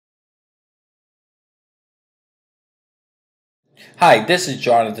Hi, this is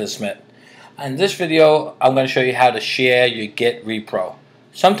Johnathan Smith. In this video, I'm going to show you how to share your Git repro.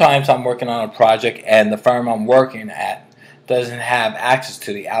 Sometimes I'm working on a project and the firm I'm working at doesn't have access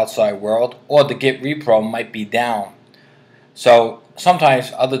to the outside world, or the Git repro might be down. So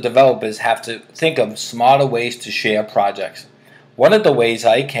sometimes other developers have to think of smarter ways to share projects. One of the ways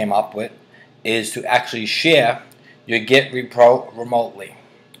I came up with is to actually share your Git repro remotely.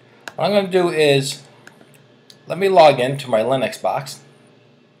 What I'm going to do is, let me log into my Linux box,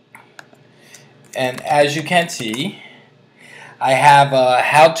 and as you can see, I have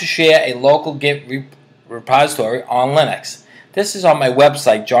how to share a local Git repository on Linux. This is on my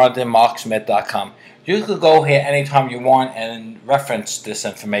website, JohnathanMarkSmith.com. You could go here anytime you want and reference this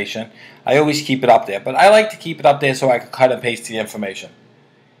information. I always keep it up there, but I like to keep it up there so I can cut and paste the information.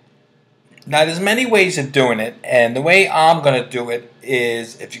 Now, there's many ways of doing it, and the way I'm going to do it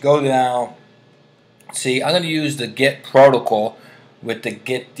is, if you go down, see, I'm going to use the Git protocol with the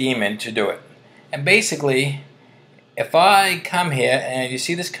Git daemon to do it. And basically, if I come here and you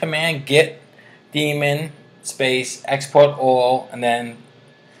see this command, Git daemon space export all, and then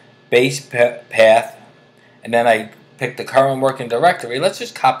base path, and then I pick the current working directory. Let's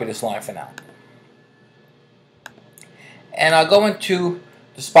just copy this line for now. And I'll go into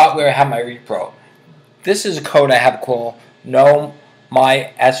the spot where I have my repro. This is a code I have called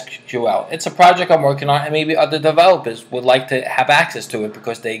MySQL. It's a project I'm working on, and maybe other developers would like to have access to it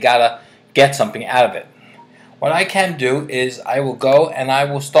because they gotta get something out of it. What I can do is I will go and I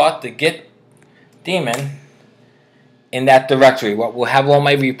will start the Git daemon in that directory. What will have all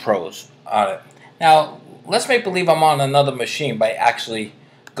my repros on it. Now, let's make believe I'm on another machine by actually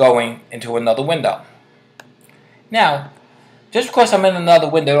going into another window. Now, just because I'm in another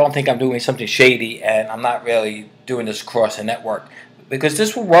window, don't think I'm doing something shady and I'm not really doing this across the network. Because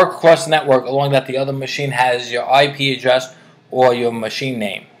this will work across the network along that the other machine has your IP address or your machine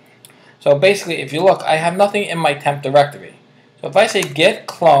name. So basically, if you look, I have nothing in my temp directory. So if I say git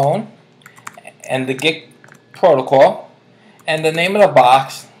clone and the Git protocol and the name of the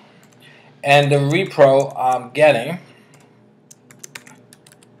box and the repro I'm getting,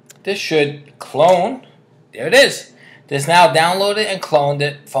 this should clone. There it is. This now downloaded and cloned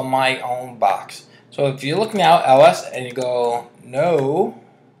it from my own box. So if you look now, ls, and you go no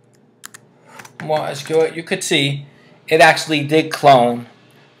more SQL, you could see it actually did clone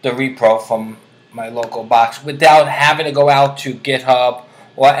the repro from my local box without having to go out to GitHub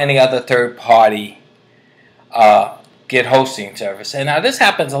or any other third-party Git hosting service. And now this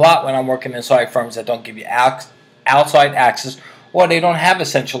happens a lot when I'm working inside firms that don't give you outside access, or they don't have a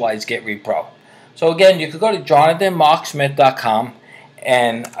centralized Git repro. So again, you could go to JohnathanMarkSmith.com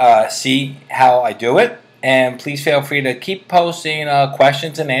and see how I do it. And please feel free to keep posting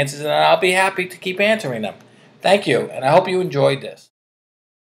questions and answers, and I'll be happy to keep answering them. Thank you, and I hope you enjoyed this.